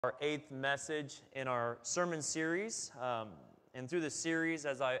Our eighth message in our sermon series. And through this series,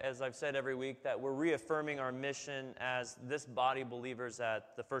 as I've said every week, that we're reaffirming our mission as this body of believers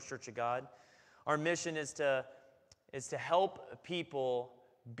at the First Church of God. Our mission is to help people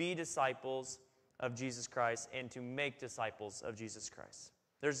be disciples of Jesus Christ and to make disciples of Jesus Christ.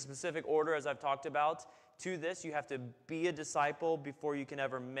 There's a specific order, as I've talked about, to this. You have to be a before you can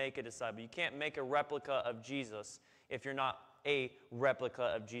ever make a disciple. You can't make a replica of Jesus if you're not a replica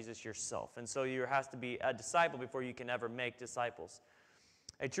of Jesus yourself. And so there has to be a disciple before you can ever make disciples.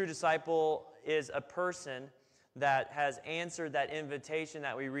 A true disciple is a person that has answered that invitation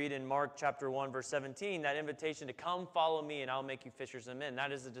that we read in Mark chapter 1, verse 17, that invitation to come follow me and I'll make you fishers of men.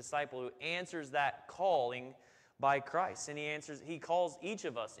 That is a disciple who answers that calling by Christ. And he calls each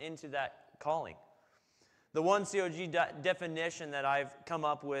of us into that calling. The one COG definition that I've come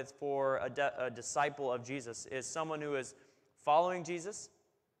up with for a disciple of Jesus is someone who is following Jesus,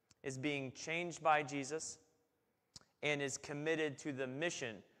 is being changed by Jesus, and is committed to the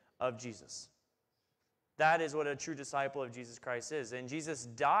mission of Jesus. That is what a true disciple of Jesus Christ is. And Jesus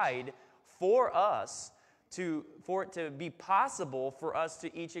died for us for it to be possible for us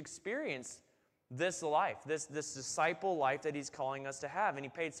to each experience this life, this disciple life that he's calling us to have. And he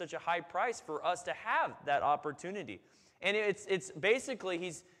paid such a high price for us to have that opportunity. And it's basically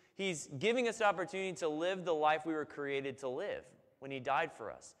He's giving us the opportunity to live the life we were created to live when he died for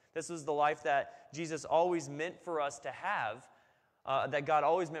us. This was the life that Jesus always meant for us to have, that God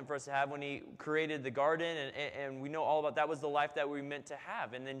always meant for us to have when he created the garden, and we know all about that was the life that we meant to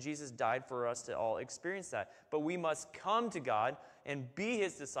have. And then Jesus died for us to all experience that. But we must come to God and be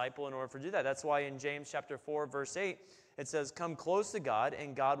his disciple in order to do that. That's why in James chapter 4, verse 8, it says, "Come close to God,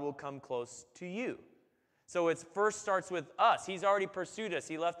 and God will come close to you." So it first starts with us. He's already pursued us.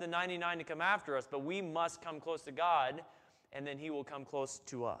 He left the 99 to come after us, but we must come close to God, and then he will come close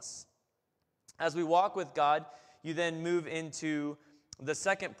to us. As we walk with God, you then move into the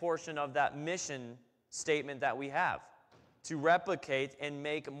second portion of that mission statement that we have, to replicate and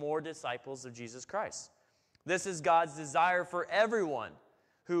make more disciples of Jesus Christ. This is God's desire for everyone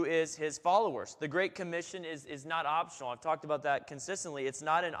who is his followers. The Great Commission is not optional. I've talked about that consistently. It's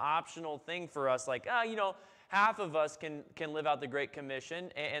not an optional thing for us, like, half of us can live out the Great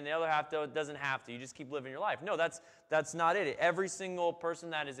Commission, and the other half doesn't have to. You just keep living your life. No, that's not it. Every single person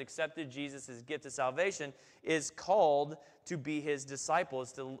that has accepted Jesus' gift of salvation is called to be his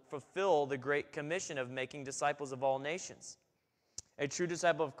disciples, to fulfill the Great Commission of making disciples of all nations. A true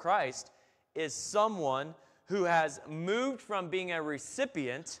disciple of Christ is someone who has moved from being a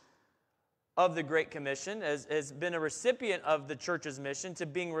recipient of the Great Commission, has been a recipient of the church's mission, to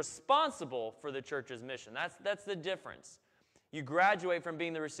being responsible for the church's mission. That's the difference. You graduate from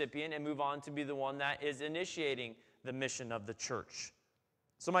being the recipient and move on to be the one that is initiating the mission of the church.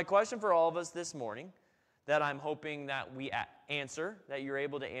 So my question for all of us this morning, that I'm hoping that we answer, that you're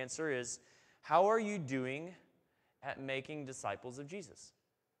able to answer, is, how are you doing at making disciples of Jesus?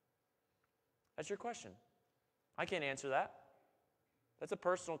 That's your question. I can't answer that. That's a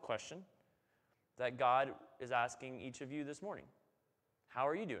personal question that God is asking each of you this morning. How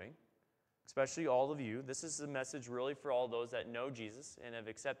are you doing? Especially all of you. This is a message really for all those that know Jesus and have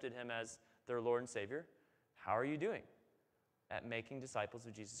accepted him as their Lord and Savior. How are you doing at making disciples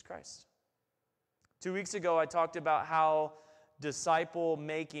of Jesus Christ? 2 weeks ago, I talked about how disciple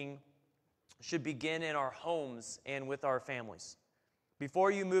making should begin in our homes and with our families.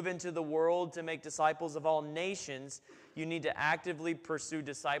 Before you move into the world to make disciples of all nations, you need to actively pursue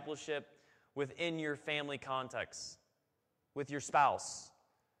discipleship within your family context, with your spouse,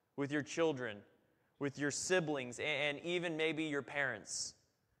 with your children, with your siblings, and even maybe your parents.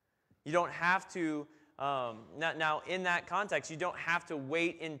 You don't have to, now in that context, you don't have to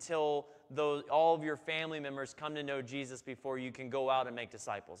wait until all of your family members come to know Jesus before you can go out and make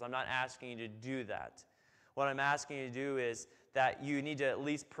disciples. I'm not asking you to do that. What I'm asking you to do is that you need to at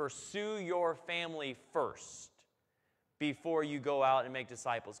least pursue your family first before you go out and make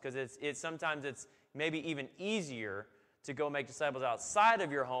disciples. Because sometimes it's maybe even easier to go make disciples outside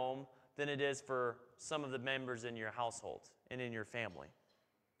of your home than it is for some of the members in your household and in your family.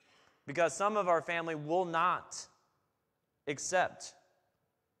 Because some of our family will not accept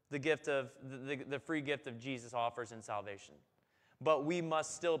the gift of the free gift of Jesus offers in salvation. But we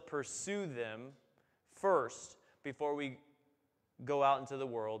must still pursue them first before we go out into the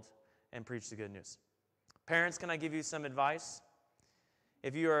world and preach the good news. Parents, can I give you some advice?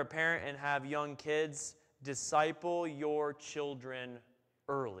 If you are a parent and have young kids, disciple your children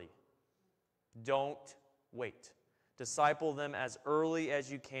early. Don't wait. Disciple them as early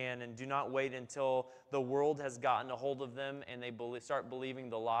as you can, and do not wait until the world has gotten a hold of them and they start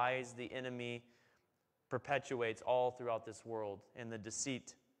believing the lies the enemy perpetuates all throughout this world and the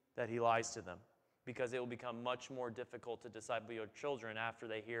deceit that he lies to them, because it will become much more difficult to disciple your children after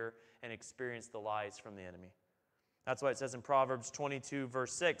they hear and experience the lies from the enemy. That's why it says in Proverbs 22,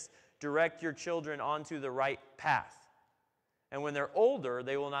 verse 6, direct your children onto the right path, and when they're older,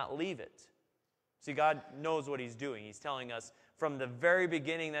 they will not leave it. See, God knows what he's doing. He's telling us from the very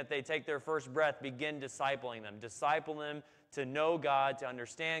beginning that they take their first breath, begin discipling them. Disciple them to know God, to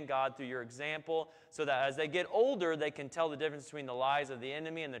understand God through your example, so that as they get older, they can tell the difference between the lies of the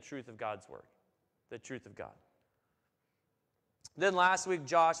enemy and the truth of God's word, the truth of God. Then last week,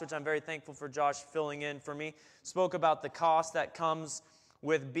 Josh, which I'm very thankful for Josh filling in for me, spoke about the cost that comes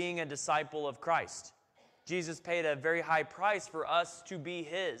with being a disciple of Christ. Jesus paid a very high price for us to be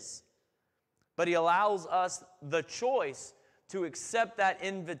his. But he allows us the choice to accept that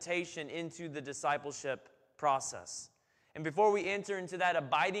invitation into the discipleship process. And before we enter into that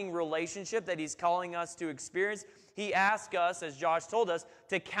abiding relationship that he's calling us to experience, he asks us, as Josh told us,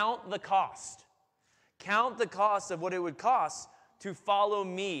 to count the cost. Count the cost of what it would cost to follow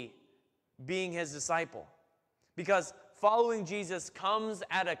me, being his disciple. Because following Jesus comes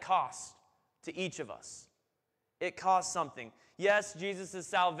at a cost to each of us. It costs something. Yes, Jesus'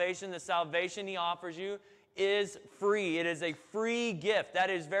 salvation, the salvation he offers you, is free. It is a free gift.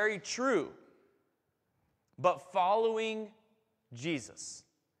 That is very true. But following Jesus,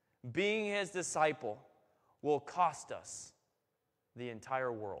 being his disciple, will cost us the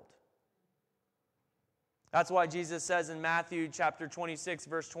entire world. That's why Jesus says in Matthew chapter 26,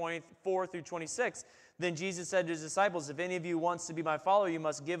 verse 24 through 26, then Jesus said to his disciples, if any of you wants to be my follower, you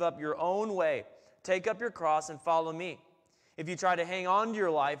must give up your own way. Take up your cross and follow me. If you try to hang on to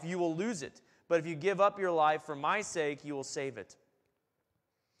your life, you will lose it. But if you give up your life for my sake, you will save it.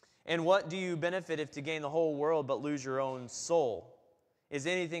 And what do you benefit if to gain the whole world but lose your own soul? Is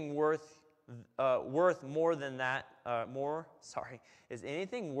anything worth more than that? Is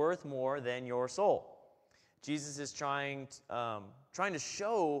anything worth more than your soul? Jesus is trying to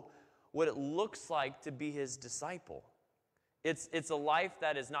show what it looks like to be his disciple. It's a life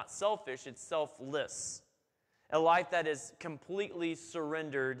that is not selfish, it's selfless. A life that is completely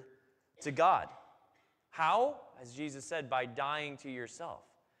surrendered to God. How? As Jesus said, by dying to yourself.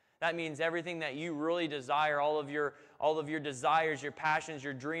 That means everything that you really desire, all of your desires, your passions,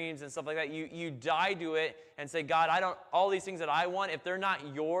 your dreams and stuff like that, you die to it and say, God, all these things that I want, if they're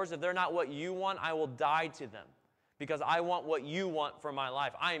not yours, if they're not what you want, I will die to them. Because I want what you want for my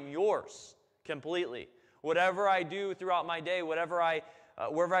life. I am yours completely. Whatever I do throughout my day, wherever I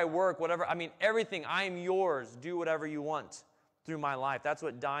work, everything, I am yours. Do whatever you want through my life. That's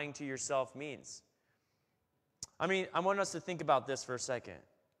what dying to yourself means. I want us to think about this for a second.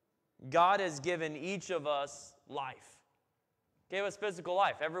 God has given each of us life. Gave us physical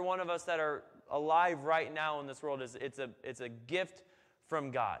life. Every one of us that are alive right now in this world, it's a gift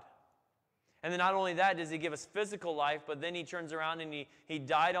from God. And then not only that does he give us physical life, but then he turns around and he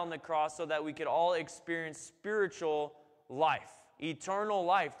died on the cross so that we could all experience spiritual life, eternal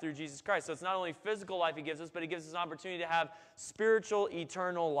life through Jesus Christ. So it's not only physical life he gives us, but he gives us an opportunity to have spiritual,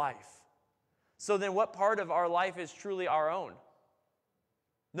 eternal life. So then what part of our life is truly our own?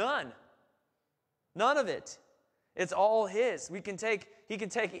 None. None of it. It's all his. He can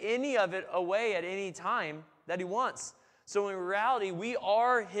take any of it away at any time that he wants. So in reality, we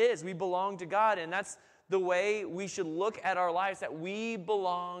are his. We belong to God, and that's the way we should look at our lives, that we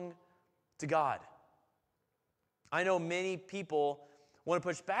belong to God. I know many people want to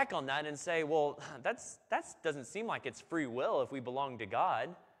push back on that and say, well, that doesn't seem like it's free will if we belong to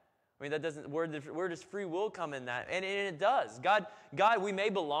God. Where does free will come in that? And it does. God, we may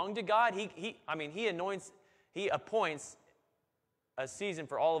belong to God. He appoints a season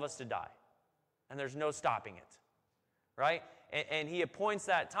for all of us to die. And there's no stopping it. Right? And he appoints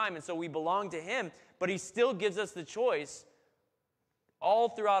that time, and so we belong to him, but he still gives us the choice all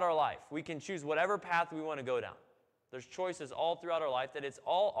throughout our life. We can choose whatever path we want to go down. There's choices all throughout our life that it's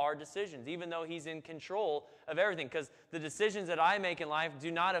all our decisions, even though he's in control of everything, because the decisions that I make in life do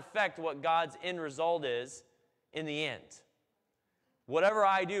not affect what God's end result is in the end. Whatever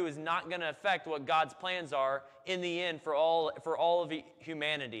I do is not going to affect what God's plans are in the end for all of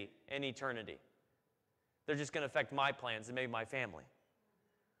humanity and eternity. They're just going to affect my plans and maybe my family.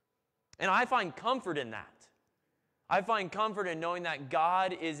 And I find comfort in that. I find comfort in knowing that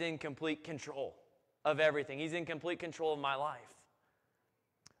God is in complete control of everything. He's in complete control of my life.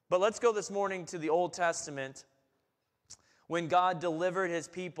 But let's go this morning to the Old Testament when God delivered his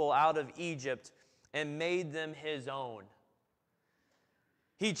people out of Egypt and made them his own.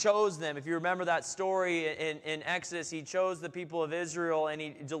 He chose them. If you remember that story in Exodus, he chose the people of Israel and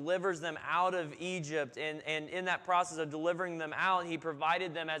he delivers them out of Egypt. And in that process of delivering them out, he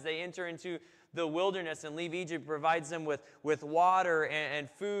provided them as they enter into the wilderness and leave Egypt, provides them with water and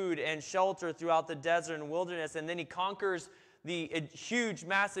food and shelter throughout the desert and wilderness. And then he conquers the huge,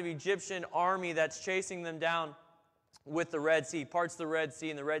 massive Egyptian army that's chasing them down with the Red Sea, parts the Red Sea,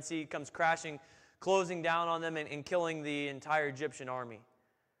 and the Red Sea comes crashing, closing down on them and killing the entire Egyptian army.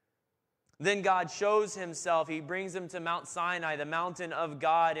 Then God shows himself. He brings them to Mount Sinai, the mountain of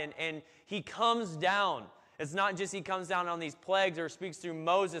God, and he comes down. It's not just he comes down on these plagues or speaks through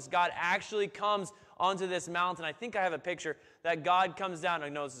Moses. God actually comes onto this mountain. I think I have a picture that God comes down. I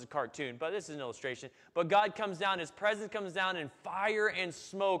know this is a cartoon, but this is an illustration. But God comes down, his presence comes down in fire and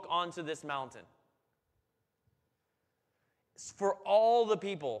smoke onto this mountain. It's for all the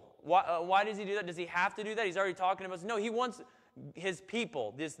people. Why does he do that? Does he have to do that? He's already talking about us. No, he wants his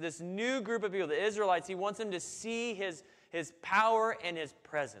people, this new group of people, the Israelites, he wants them to see his power and his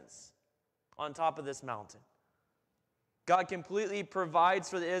presence on top of this mountain. God completely provides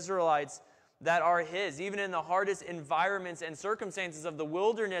for the Israelites that are his. Even in the hardest environments and circumstances of the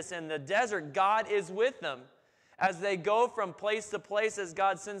wilderness and the desert, God is with them. As they go from place to place, as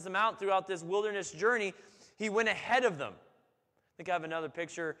God sends them out throughout this wilderness journey, he went ahead of them. I think I have another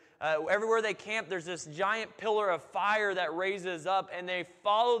picture. Everywhere they camp, there's this giant pillar of fire that raises up, and they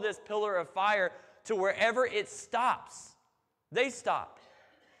follow this pillar of fire to wherever it stops. They stop,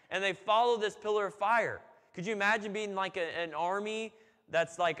 and they follow this pillar of fire. Could you imagine being like an army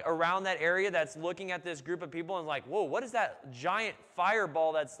that's like around that area that's looking at this group of people and like, whoa, what is that giant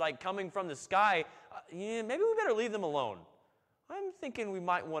fireball that's like coming from the sky? Maybe we better leave them alone. I'm thinking we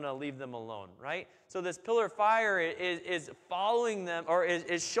might want to leave them alone, right? So this pillar of fire is following them, or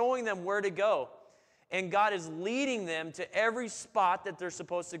is showing them where to go. And God is leading them to every spot that they're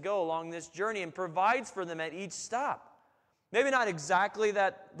supposed to go along this journey and provides for them at each stop. Maybe not exactly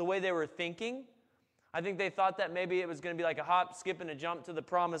the way they were thinking. I think they thought that maybe it was going to be like a hop, skip, and a jump to the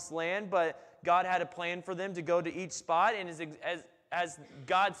promised land, but God had a plan for them to go to each spot. And as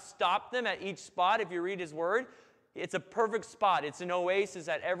God stopped them at each spot, if you read his word, it's a perfect spot. It's an oasis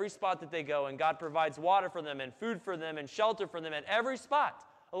at every spot that they go, and God provides water for them and food for them and shelter for them at every spot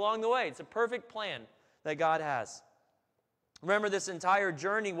along the way. It's a perfect plan that God has. Remember, this entire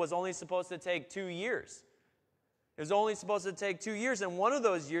journey was only supposed to take 2 years. It was only supposed to take 2 years, and one of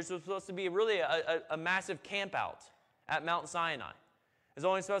those years was supposed to be really a massive camp out at Mount Sinai. It was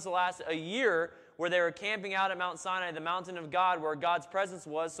only supposed to last a year, where they were camping out at Mount Sinai, the mountain of God, where God's presence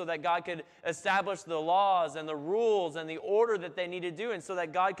was, so that God could establish the laws and the rules and the order that they needed to do, and so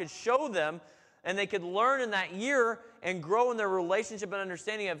that God could show them, and they could learn in that year and grow in their relationship and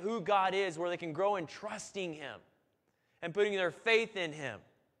understanding of who God is, where they can grow in trusting him and putting their faith in him.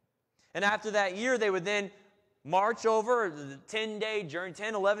 And after that year, they would then march over the 10-day journey,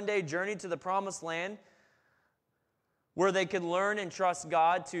 10, 11-day journey to the promised land, where they could learn and trust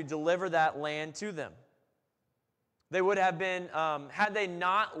God to deliver that land to them. They would have been, had they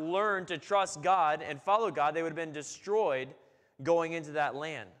not learned to trust God and follow God, they would have been destroyed going into that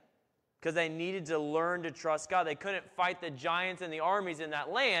land, because they needed to learn to trust God. They couldn't fight the giants and the armies in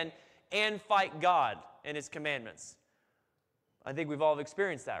that land and fight God and his commandments. I think we've all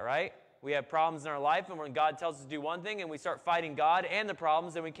experienced that, right? We have problems in our life, and when God tells us to do one thing and we start fighting God and the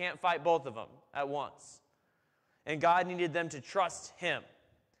problems, then we can't fight both of them at once. And God needed them to trust him.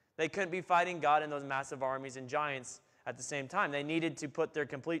 They couldn't be fighting God and those massive armies and giants at the same time. They needed to put their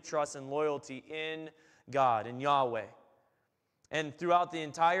complete trust and loyalty in God, in Yahweh. And throughout the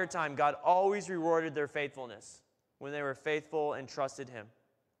entire time, God always rewarded their faithfulness when they were faithful and trusted him.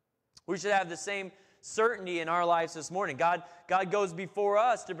 We should have the same certainty in our lives this morning. God goes before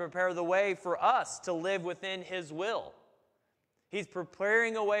us to prepare the way for us to live within his will. He's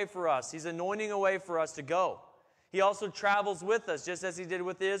preparing a way for us. He's anointing a way for us to go. He also travels with us, just as he did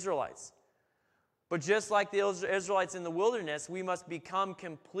with the Israelites. But just like the Israelites in the wilderness, we must become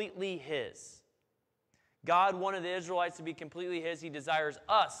completely his. God wanted the Israelites to be completely his. He desires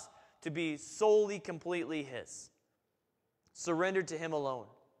us to be solely, completely his. Surrendered to him alone.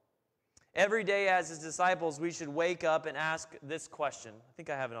 Every day as his disciples, we should wake up and ask this question. I think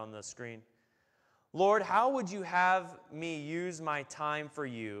I have it on the screen. Lord, how would you have me use my time for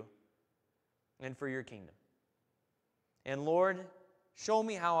you and for your kingdom? And Lord, show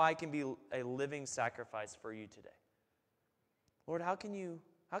me how I can be a living sacrifice for you today. Lord, how can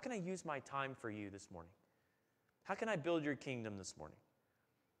I use my time for you this morning? How can I build your kingdom this morning?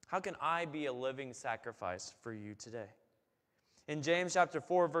 How can I be a living sacrifice for you today? In James chapter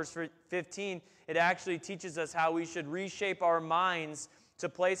 4, verse 15, it actually teaches us how we should reshape our minds to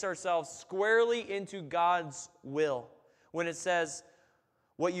place ourselves squarely into God's will. When it says,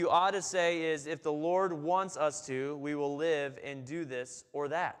 what you ought to say is, if the Lord wants us to, we will live and do this or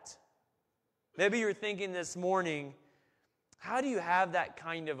that. Maybe you're thinking this morning, how do you have that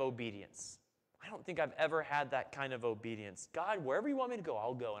kind of obedience? I don't think I've ever had that kind of obedience. God, wherever you want me to go,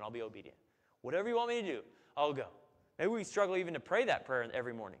 I'll go and I'll be obedient. Whatever you want me to do, I'll go. Maybe we struggle even to pray that prayer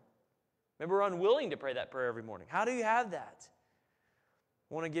every morning. Maybe we're unwilling to pray that prayer every morning. How do you have that?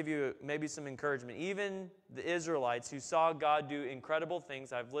 I want to give you maybe some encouragement. Even the Israelites who saw God do incredible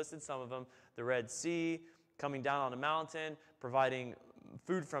things, I've listed some of them, the Red Sea, coming down on a mountain, providing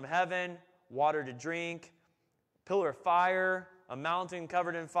food from heaven, water to drink, pillar of fire, a mountain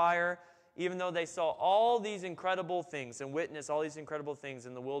covered in fire. Even though they saw all these incredible things and witnessed all these incredible things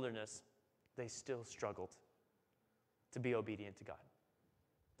in the wilderness, they still struggled to be obedient to God.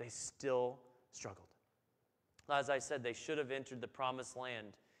 They still struggled. As I said, they should have entered the promised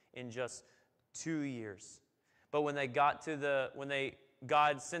land in just 2 years. But when they got to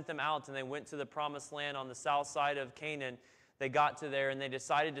God sent them out and they went to the promised land on the south side of Canaan, they got to there and they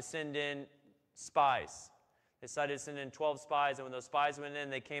decided to send in spies. They decided to send in 12 spies, and when those spies went in,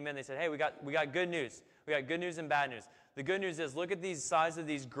 they came in, they said, hey, we got good news. We got good news and bad news. The good news is, look at the size of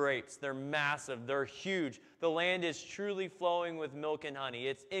these grapes. They're massive. They're huge. The land is truly flowing with milk and honey.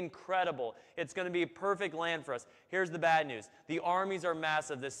 It's incredible. It's going to be a perfect land for us. Here's the bad news. The armies are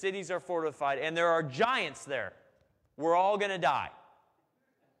massive. The cities are fortified, and there are giants there. We're all going to die.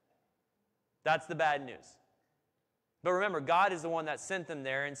 That's the bad news. But remember, God is the one that sent them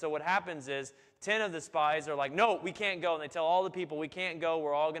there, and so what happens is 10 of the spies are like, no, we can't go. And they tell all the people, we can't go.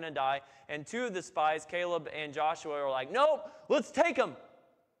 We're all going to die. And 2 of the spies, Caleb and Joshua, are like, nope, let's take them.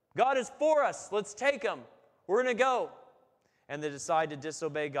 God is for us. Let's take them. We're going to go. And they decide to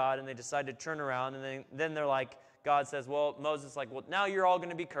disobey God, and they decide to turn around. And then they're like, God says, well, Moses is like, well, now you're all going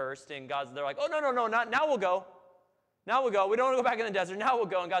to be cursed. And they're like, oh, no, not now we'll go. Now we'll go. We don't want to go back in the desert. Now we'll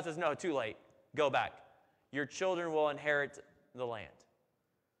go. And God says, no, too late. Go back. Your children will inherit the land.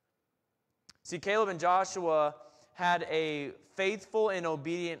 See, Caleb and Joshua had a faithful and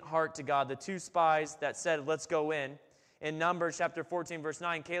obedient heart to God. The 2 spies that said, let's go in. In Numbers chapter 14, verse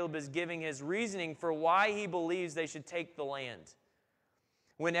 9, Caleb is giving his reasoning for why he believes they should take the land.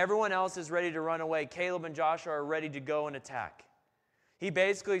 When everyone else is ready to run away, Caleb and Joshua are ready to go and attack. Caleb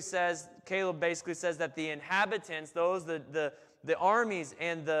basically says that the inhabitants, the armies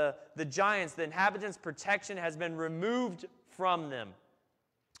and the giants, the inhabitants' protection has been removed from them.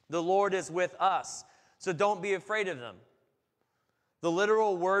 The Lord is with us, so don't be afraid of them. The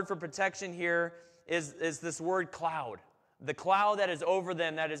literal word for protection here is this word cloud. The cloud that is over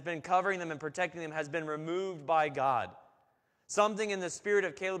them, that has been covering them and protecting them, has been removed by God. Something in the spirit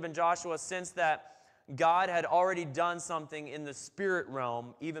of Caleb and Joshua sensed that God had already done something in the spirit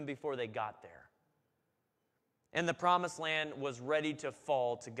realm even before they got there. And the promised land was ready to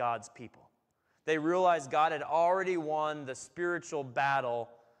fall to God's people. They realized God had already won the spiritual battle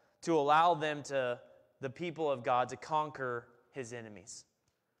to allow them, the people of God, to conquer his enemies.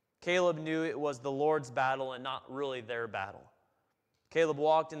 Caleb knew it was the Lord's battle and not really their battle. Caleb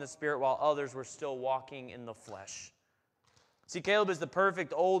walked in the Spirit while others were still walking in the flesh. See, Caleb is the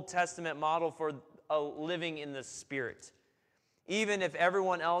perfect Old Testament model for living in the Spirit. Even if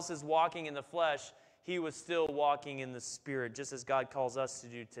everyone else is walking in the flesh, he was still walking in the Spirit, just as God calls us to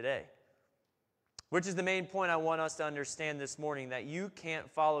do today. Which is the main point I want us to understand this morning, that you can't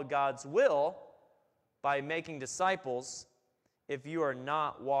follow God's will by making disciples if you are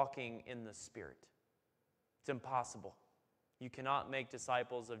not walking in the Spirit. It's impossible. You cannot make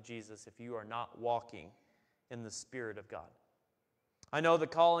disciples of Jesus if you are not walking in the Spirit of God. I know the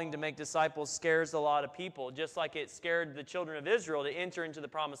calling to make disciples scares a lot of people, just like it scared the children of Israel to enter into the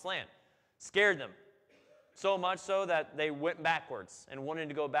promised land. Scared them. So much so that they went backwards and wanted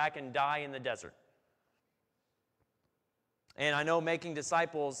to go back and die in the desert. And I know making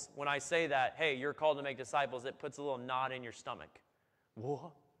disciples, when I say that, hey, you're called to make disciples, it puts a little knot in your stomach.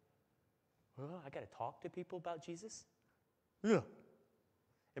 What? I got to talk to people about Jesus? Yeah.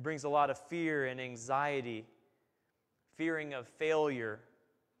 It brings a lot of fear and anxiety, fearing of failure,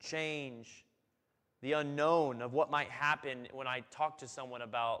 change, the unknown of what might happen when I talk to someone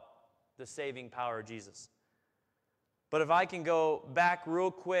about the saving power of Jesus. But if I can go back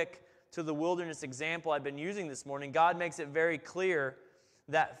real quick to the wilderness example I've been using this morning, God makes it very clear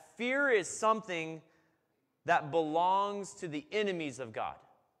that fear is something that belongs to the enemies of God.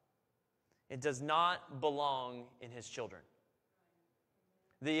 It does not belong in his children.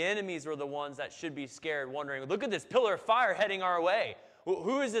 The enemies were the ones that should be scared, wondering, look at this pillar of fire heading our way.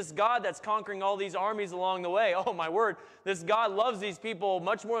 Who is this God that's conquering all these armies along the way? Oh, my word, this God loves these people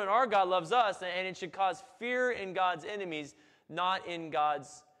much more than our God loves us, and it should cause fear in God's enemies, not in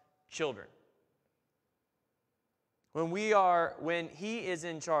God's children. When He is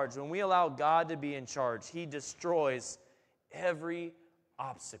in charge, when we allow God to be in charge, He destroys every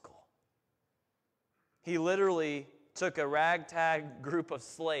obstacle. He literally took a ragtag group of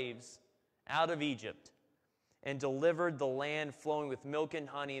slaves out of Egypt and delivered the land flowing with milk and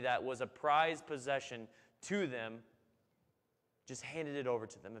honey that was a prized possession to them, just handed it over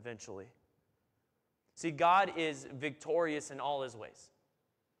to them eventually. See, God is victorious in all His ways.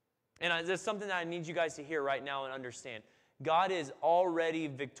 And there's something that I need you guys to hear right now and understand. God is already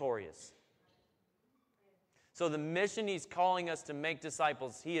victorious. So the mission He's calling us to make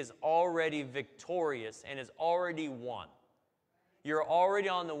disciples, He is already victorious and has already won. You're already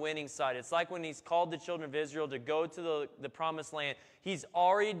on the winning side. It's like when He's called the children of Israel to go to the promised land. He's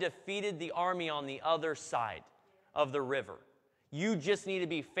already defeated the army on the other side of the river. You just need to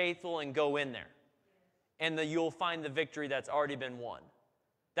be faithful and go in there. And you'll find the victory that's already been won.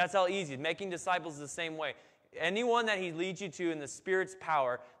 That's how easy. Making disciples is the same way. Anyone that He leads you to in the Spirit's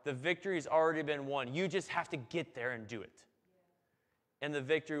power, the victory has already been won. You just have to get there and do it. And the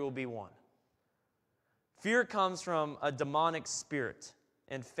victory will be won. Fear comes from a demonic spirit,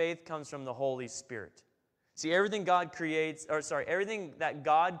 and faith comes from the Holy Spirit. See, everything that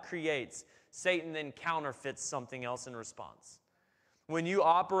God creates, Satan then counterfeits something else in response. When you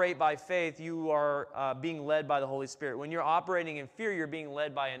operate by faith, you are being led by the Holy Spirit. When you're operating in fear, you're being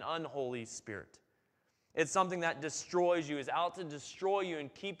led by an unholy spirit. It's something that destroys you, is out to destroy you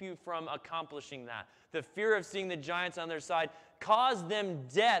and keep you from accomplishing that. The fear of seeing the giants on their side caused them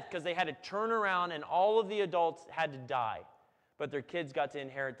death because they had to turn around and all of the adults had to die. But their kids got to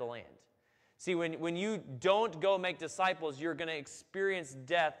inherit the land. See, when you don't go make disciples, you're going to experience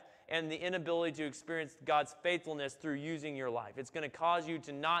death and the inability to experience God's faithfulness through using your life. It's going to cause you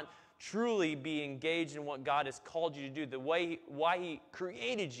to not truly be engaged in what God has called you to do, why He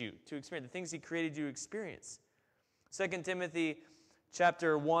created you to experience, the things He created you to experience. 2 Timothy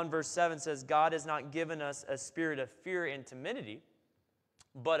chapter 1, verse 7 says, God has not given us a spirit of fear and timidity,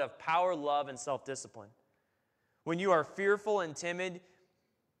 but of power, love, and self-discipline. When you are fearful and timid,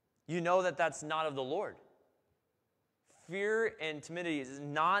 you know that that's not of the Lord. Fear and timidity is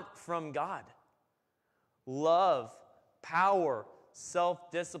not from God. Love, power,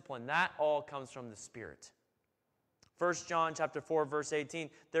 self-discipline, that all comes from the Spirit. 1 John chapter 4, verse 18,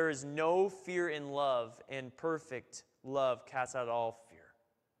 there is no fear in love, and perfect love casts out all fear.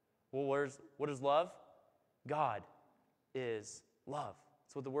 Well, what is love? God is love.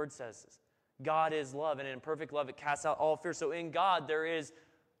 That's what the Word says. God is love, and in perfect love it casts out all fear. So in God there is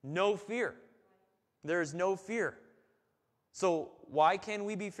no fear. There is no fear. So why can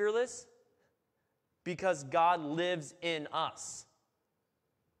we be fearless? Because God lives in us.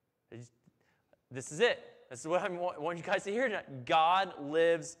 This is it. This is what I want you guys to hear tonight. God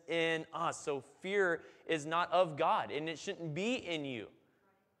lives in us. So fear is not of God, and it shouldn't be in you.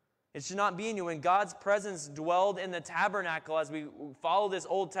 It should not be in you. When God's presence dwelled in the tabernacle, as we follow this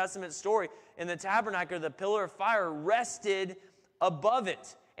Old Testament story, in the tabernacle, the pillar of fire rested above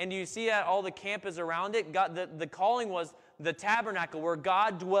it. And you see that all the camp is around it? God, the calling was the tabernacle where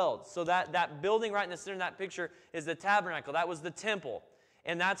God dwelled. So that building right in the center of that picture is the tabernacle. That was the temple.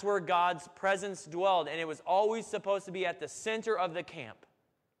 And that's where God's presence dwelled. And it was always supposed to be at the center of the camp.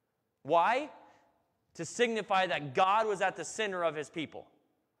 Why? To signify that God was at the center of His people.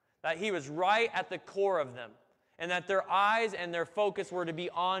 That He was right at the core of them. And that their eyes and their focus were to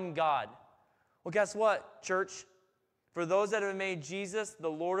be on God. Well, guess what, church? For those that have made Jesus the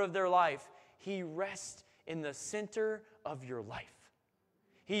Lord of their life, He rests in the center of your life.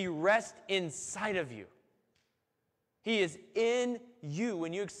 He rests inside of you. He is in you.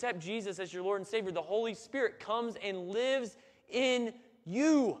 When you accept Jesus as your Lord and Savior, the Holy Spirit comes and lives in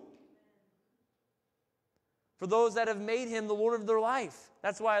you. For those that have made Him the Lord of their life.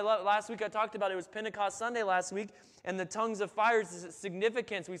 That's why last week I talked about it. It was Pentecost Sunday last week, and the tongues of fire's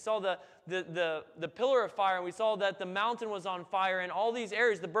significance. We saw the pillar of fire, and we saw that the mountain was on fire, and all these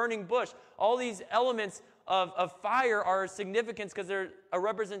areas, the burning bush, all these elements of fire are significant because they're a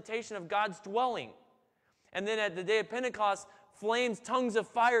representation of God's dwelling. And then at the day of Pentecost, flames, tongues of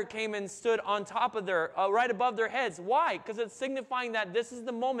fire came and stood on top of right above their heads. Why? Because it's signifying that this is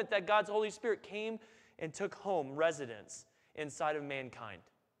the moment that God's Holy Spirit came and took home residence inside of mankind.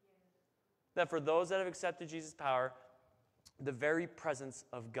 That for those that have accepted Jesus' power, the very presence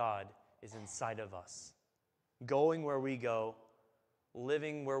of God is inside of us. Going where we go,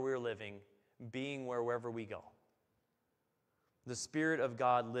 living where we're living, being wherever we go. The Spirit of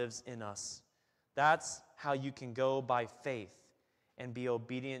God lives in us. That's how you can go by faith and be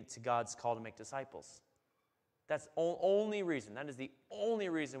obedient to God's call to make disciples. That's the only reason. That is the only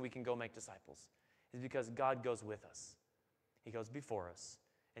reason we can go make disciples, is because God goes with us. He goes before us,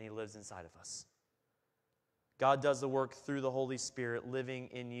 and He lives inside of us. God does the work through the Holy Spirit living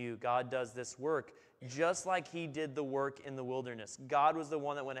in you. God does this work just like He did the work in the wilderness. God was the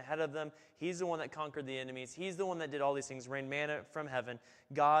one that went ahead of them. He's the one that conquered the enemies. He's the one that did all these things, rained manna from heaven.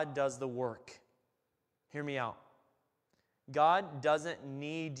 God does the work. Hear me out. God doesn't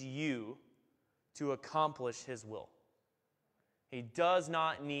need you to accomplish His will. He does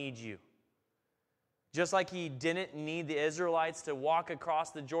not need you. Just like He didn't need the Israelites to walk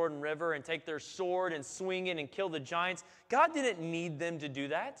across the Jordan River and take their sword and swing it and kill the giants, God didn't need them to do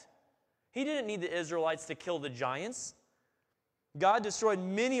that. He didn't need the Israelites to kill the giants. God destroyed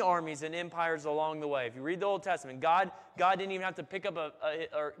many armies and empires along the way. If you read the Old Testament, God didn't even have to pick up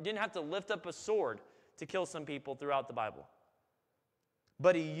or didn't have to lift up a sword to kill some people throughout the Bible.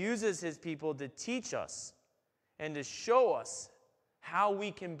 But He uses His people to teach us and to show us how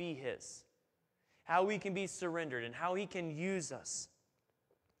we can be His, how we can be surrendered, and how He can use us.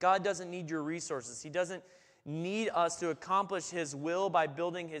 God doesn't need your resources. He doesn't need us to accomplish His will by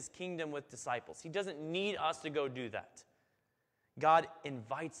building His kingdom with disciples. He doesn't need us to go do that. God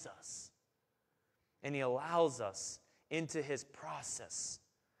invites us, and He allows us into His process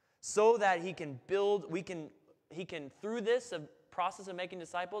so that He can build, He can through this process of making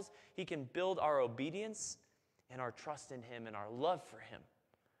disciples, He can build our obedience and our trust in Him and our love for Him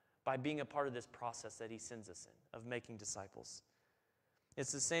by being a part of this process that He sends us in of making disciples.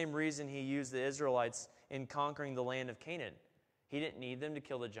 It's the same reason He used the Israelites in conquering the land of Canaan. He didn't need them to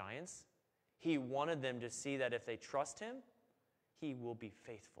kill the giants. He wanted them to see that if they trust Him, He will be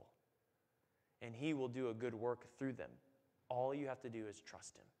faithful. And He will do a good work through them. All you have to do is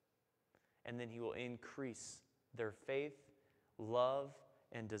trust Him. And then He will increase their faith, love,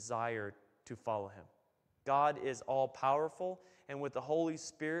 and desire to follow Him. God is all-powerful, and with the Holy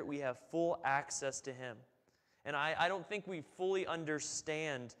Spirit, we have full access to Him. And I don't think we fully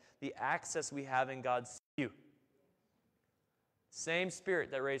understand the access we have in God's you. Same Spirit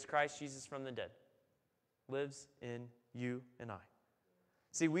that raised Christ Jesus from the dead lives in you and I.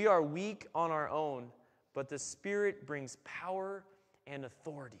 See, we are weak on our own, but the Spirit brings power and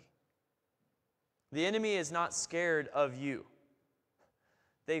authority. The enemy is not scared of you.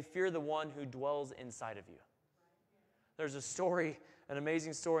 They fear the one who dwells inside of you. There's a story, an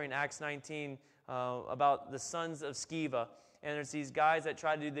amazing story in Acts 19 about the sons of Sceva. And there's these guys that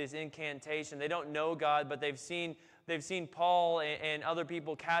try to do this incantation. They don't know God, but they've seen Paul and other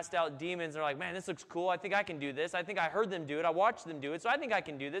people cast out demons. They're like, man, this looks cool. I think I can do this. I think I heard them do it. I watched them do it, so I think I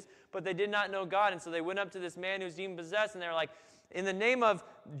can do this. But they did not know God, and so they went up to this man who's demon-possessed, and they're like, in the name of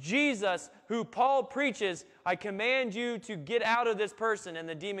Jesus, who Paul preaches, I command you to get out of this person. And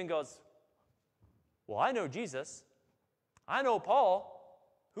the demon goes, well, I know Jesus. I know Paul.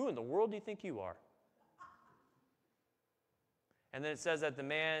 Who in the world do you think you are? And then it says that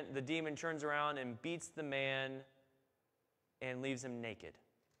the demon turns around and beats the man and leaves him naked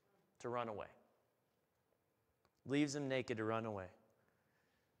to run away. Leaves him naked to run away.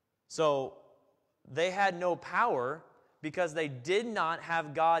 So they had no power because they did not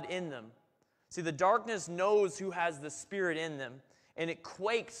have God in them. See, the darkness knows who has the Spirit in them, and it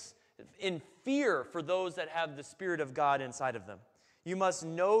quakes in fear for those that have the Spirit of God inside of them. You must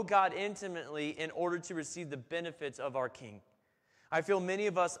know God intimately in order to receive the benefits of our King. I feel many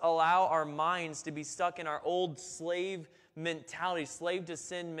of us allow our minds to be stuck in our old slave mentality, slave to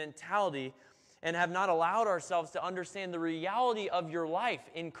sin mentality, and have not allowed ourselves to understand the reality of your life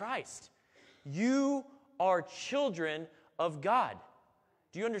in Christ. You are children of God.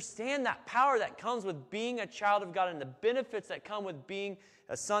 Do you understand that power that comes with being a child of God and the benefits that come with being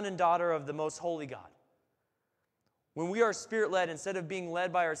a son and daughter of the most holy God? When we are Spirit-led, instead of being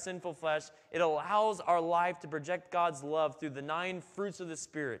led by our sinful flesh, it allows our life to project God's love through the 9 fruits of the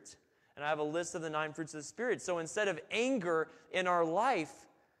Spirit. And I have a list of the 9 fruits of the Spirit. So instead of anger in our life,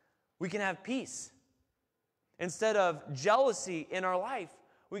 we can have peace. Instead of jealousy in our life,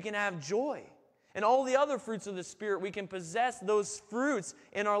 we can have joy. And all the other fruits of the Spirit, we can possess those fruits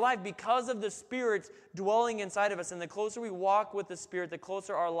in our life because of the Spirit dwelling inside of us. And the closer we walk with the Spirit, the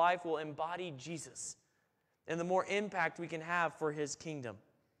closer our life will embody Jesus. And the more impact we can have for His kingdom.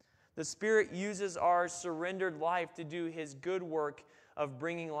 The Spirit uses our surrendered life to do His good work of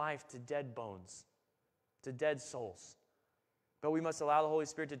bringing life to dead bones, to dead souls. But we must allow the Holy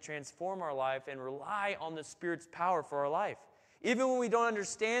Spirit to transform our life and rely on the Spirit's power for our life. Even when we don't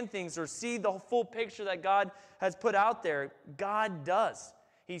understand things or see the full picture that God has put out there, God does.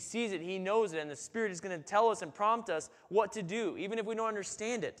 He sees it, He knows it, and the Spirit is going to tell us and prompt us what to do, even if we don't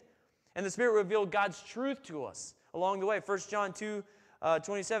understand it. And the Spirit revealed God's truth to us along the way. 1 John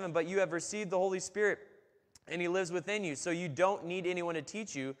 2:27, but you have received the Holy Spirit, and He lives within you, so you don't need anyone to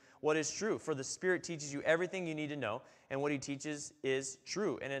teach you what is true. For the Spirit teaches you everything you need to know, and what He teaches is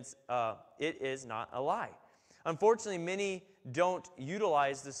true, and it is not a lie. Unfortunately, many don't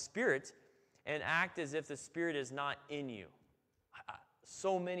utilize the Spirit and act as if the Spirit is not in you.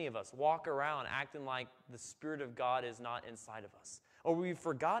 So many of us walk around acting like the Spirit of God is not inside of us, or we've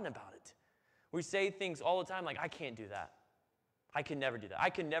forgotten about it. We say things all the time like, I can't do that. I can never do that. I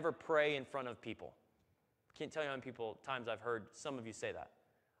can never pray in front of people. I can't tell you how many times I've heard some of you say that.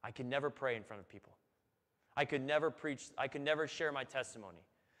 I can never pray in front of people. I could never preach. I could never share my testimony.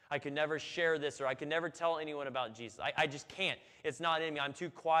 I could never share this, or I could never tell anyone about Jesus. I just can't. It's not in me. I'm too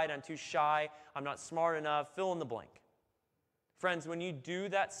quiet. I'm too shy. I'm not smart enough. Fill in the blank. Friends, when you do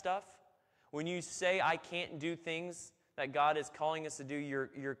that stuff, when you say, I can't do things that God is calling us to do,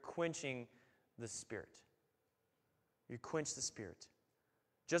 you're quenching the Spirit. You quench the Spirit.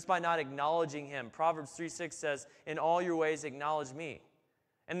 Just by not acknowledging Him. Proverbs 3:6 says, in all your ways acknowledge me.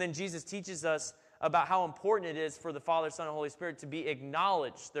 And then Jesus teaches us about how important it is for the Father, Son, and Holy Spirit to be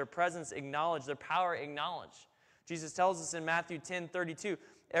acknowledged, their presence acknowledged, their power acknowledged. Jesus tells us in Matthew 10:32,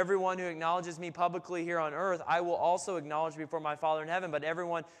 everyone who acknowledges me publicly here on earth, I will also acknowledge before my Father in heaven. But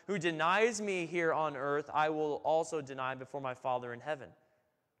everyone who denies me here on earth, I will also deny before my Father in heaven.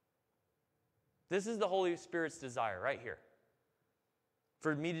 This is the Holy Spirit's desire right here.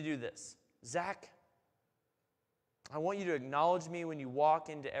 For me to do this. Zach, I want you to acknowledge me when you walk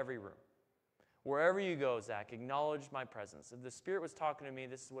into every room. Wherever you go, Zach, acknowledge my presence. If the Spirit was talking to me,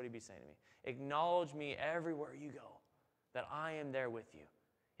 this is what He'd be saying to me. Acknowledge me everywhere you go, that I am there with you.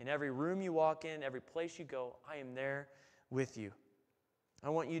 In every room you walk in, every place you go, I am there with you. I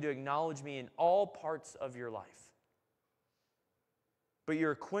want you to acknowledge me in all parts of your life. But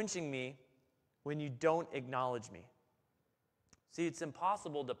you're quenching me when you don't acknowledge me. See, it's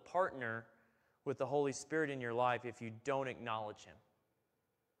impossible to partner with the Holy Spirit in your life if you don't acknowledge Him.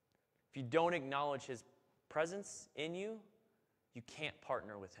 If you don't acknowledge His presence in you, you can't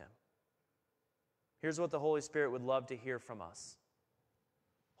partner with Him. Here's what the Holy Spirit would love to hear from us.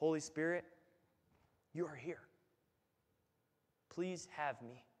 Holy Spirit, you are here. Please have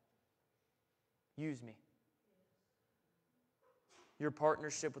me. Use me. Your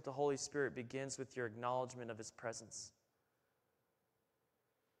partnership with the Holy Spirit begins with your acknowledgement of His presence.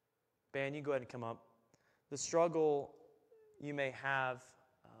 Ben, you go ahead and come up. The struggle you may have,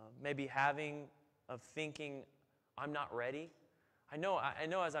 maybe having of thinking, I'm not ready. I know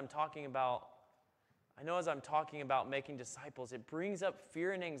as I'm talking about making disciples, it brings up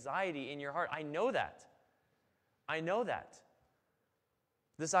fear and anxiety in your heart. I know that.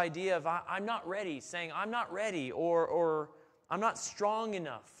 This idea of I'm not ready, saying I'm not ready, or I'm not strong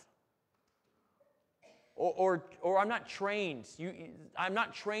enough, or I'm not trained. I'm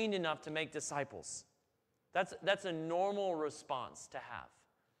not trained enough to make disciples. That's a normal response to have.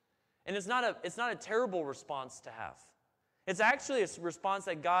 And it's not a terrible response to have. It's actually a response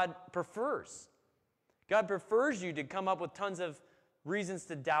that God prefers. God prefers you to come up with tons of reasons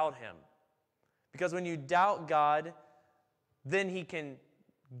to doubt Him. Because when you doubt God, then He can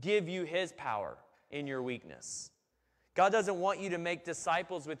give you His power in your weakness. God doesn't want you to make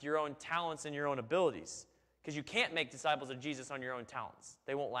disciples with your own talents and your own abilities. Because you can't make disciples of Jesus on your own talents.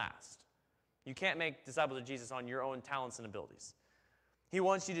 They won't last. You can't make disciples of Jesus on your own talents and abilities. He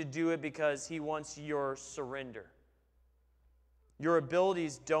wants you to do it because He wants your surrender. Your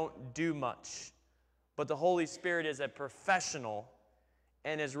abilities don't do much, but the Holy Spirit is a professional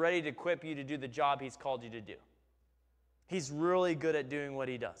and is ready to equip you to do the job He's called you to do. He's really good at doing what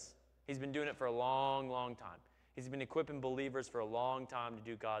He does. He's been doing it for a long, long time. He's been equipping believers for a long time to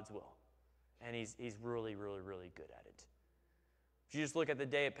do God's will. And he's really, really, really good at it. If you just look at the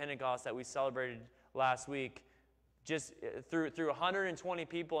day of Pentecost that we celebrated last week, just through 120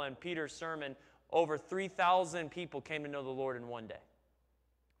 people and Peter's sermon, over 3,000 people came to know the Lord in one day.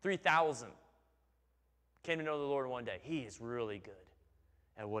 3,000 came to know the Lord in one day. He is really good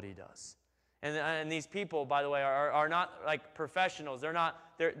at what He does. And these people, by the way, are not like professionals.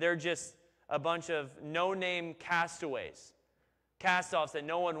 They're just a bunch of no-name castaways. Cast-offs that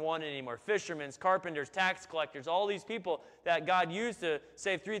no one wanted anymore. Fishermen, carpenters, tax collectors, all these people that God used to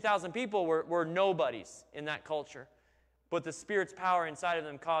save 3,000 people were nobodies in that culture. But the Spirit's power inside of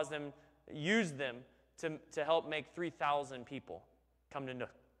them used them to help make 3,000 people come to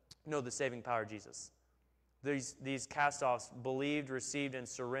know the saving power of Jesus. These cast-offs believed, received, and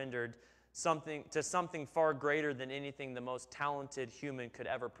surrendered something far greater than anything the most talented human could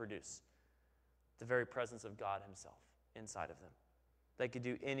ever produce. The very presence of God himself inside of them. They could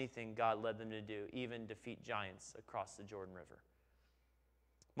do anything God led them to do, even defeat giants across the Jordan River.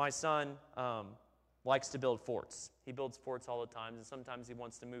 My son likes to build forts. He builds forts all the time, and sometimes he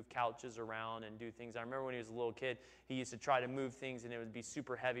wants to move couches around and do things. I remember when he was a little kid, he used to try to move things, and it would be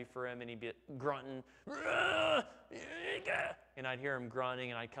super heavy for him, and he'd be grunting, and I'd hear him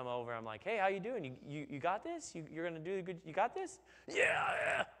grunting, and I'd come over, and I'm like, hey, how you doing? You got this? You're going to do good? You got this?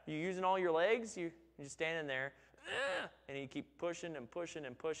 Yeah. You using all your legs? You're just standing there, and he'd keep pushing and pushing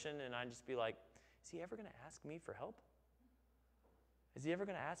and pushing, and I'd just be like, is he ever going to ask me for help? Is he ever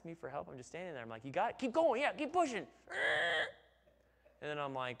going to ask me for help? I'm just standing there. I'm like, you got it? Keep going. Yeah, keep pushing. And then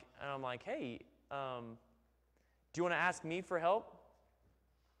I'm like, hey, do you want to ask me for help?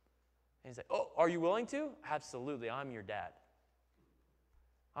 And he's like, oh, are you willing to? Absolutely. I'm your dad.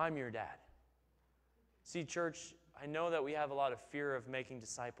 I'm your dad. See, church, I know that we have a lot of fear of making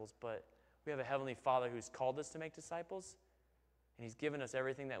disciples, but we have a Heavenly Father who's called us to make disciples, and he's given us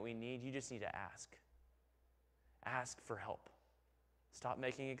everything that we need. You just need to ask. Ask for help. Stop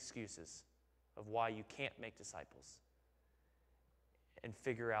making excuses of why you can't make disciples. And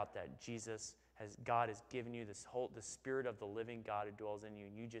figure out that God has given you the Spirit of the living God who dwells in you,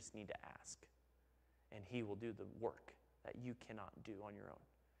 and you just need to ask. And he will do the work that you cannot do on your own.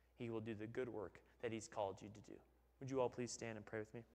 He will do the good work that he's called you to do. Would you all please stand and pray with me?